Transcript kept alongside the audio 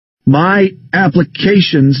My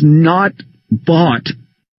application's not bought,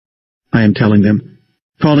 I am telling them,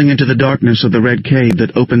 calling into the darkness of the red cave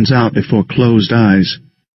that opens out before closed eyes.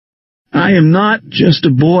 I am not just a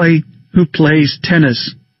boy who plays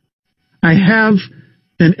tennis. I have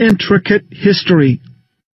an intricate history,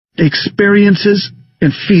 experiences,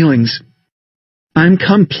 and feelings. I'm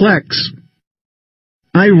complex.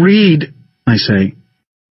 I read, I say.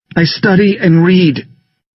 I study and read.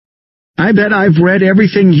 I bet I've read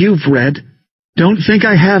everything you've read. Don't think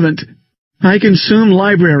I haven't. I consume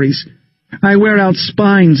libraries. I wear out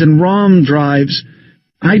spines and ROM drives.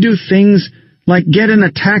 I do things like get in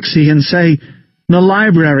a taxi and say, "the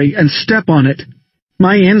library," and step on it.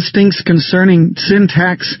 My instincts concerning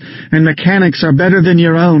syntax and mechanics are better than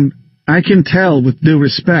your own, I can tell with due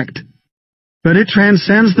respect. But it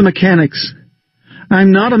transcends the mechanics.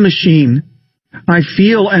 I'm not a machine. I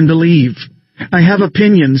feel and believe. I have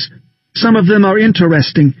opinions. Some of them are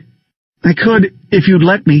interesting. I could, if you'd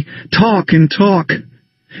let me, talk and talk.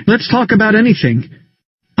 Let's talk about anything.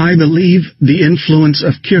 I believe the influence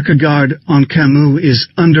of Kierkegaard on Camus is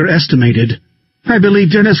underestimated. I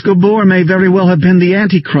believe Denis Gabor may very well have been the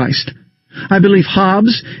Antichrist. I believe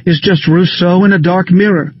Hobbes is just Rousseau in a dark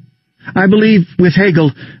mirror. I believe, with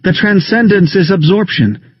Hegel, that transcendence is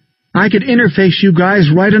absorption. I could interface you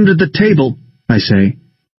guys right under the table, I say.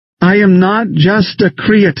 I am not just a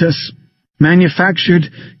creatus, manufactured,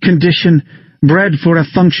 conditioned, bred for a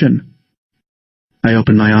function. I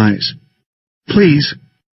open my eyes. Please,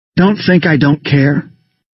 don't think I don't care.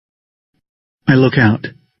 I look out.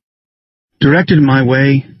 Directed my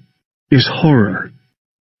way is horror.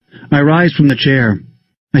 I rise from the chair.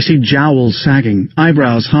 I see jowls sagging,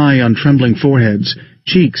 eyebrows high on trembling foreheads,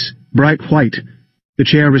 cheeks bright white. The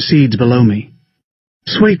chair recedes below me.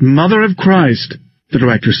 "Sweet Mother of Christ," the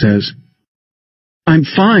director says. "I'm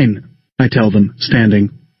fine," I tell them, standing.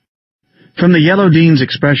 From the yellow dean's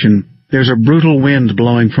expression, there's a brutal wind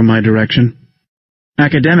blowing from my direction.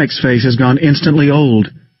 Academic's face has gone instantly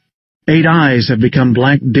old. 8 eyes have become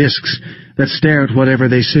blank discs that stare at whatever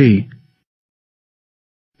they see.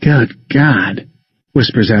 "Good God,"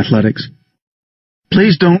 whispers Athletics.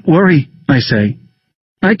 "Please don't worry," I say.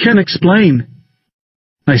 "I can explain."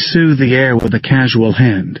 I soothe the air with a casual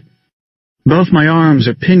hand. Both my arms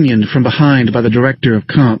are pinioned from behind by the director of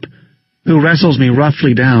comp, who wrestles me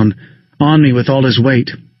roughly down, on me with all his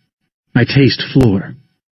weight. I taste floor.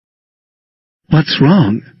 "What's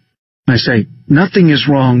wrong?" I say. "Nothing is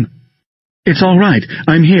wrong. It's all right.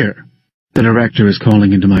 I'm here," the director is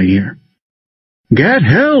calling into my ear. "Get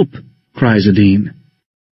help!" cries a dean.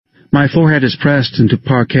 My forehead is pressed into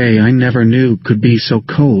parquet I never knew could be so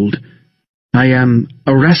cold. I am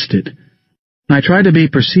arrested. I try to be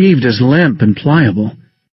perceived as limp and pliable.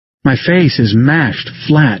 My face is mashed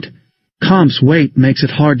flat. Comp's weight makes it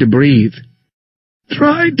hard to breathe.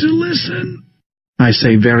 "Try to listen," I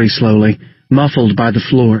say very slowly, muffled by the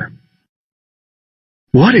floor.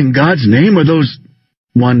 "What in God's name are those—"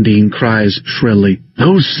 one dean cries shrilly.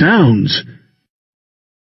 "Those sounds!"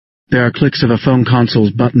 There are clicks of a phone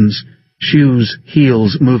console's buttons, shoes,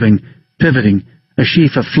 heels moving, pivoting, a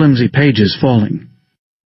sheaf of flimsy pages falling.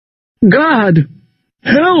 "God!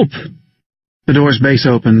 Help!" The door's base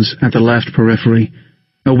opens at the left periphery,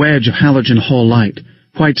 a wedge of halogen hall light,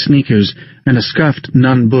 white sneakers, and a scuffed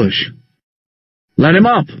nun bush. "Let him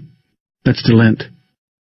up!" That's Delint.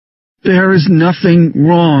 "There is nothing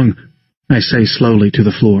wrong," I say slowly to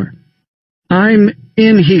the floor. "I'm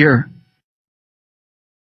in here."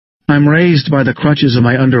 I'm raised by the crutches of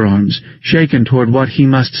my underarms, shaken toward what he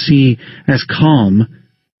must see as calm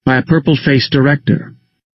by a purple-faced director.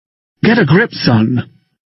 "Get a grip, son."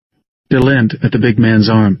 Delint at the big man's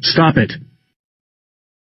arm. "Stop it."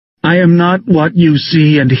 "I am not what you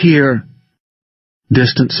see and hear."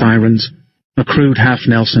 Distant sirens, a crude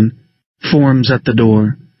half-Nelson, forms at the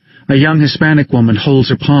door. A young Hispanic woman holds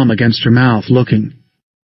her palm against her mouth, looking.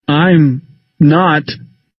 "I'm not,"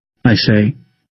 I say.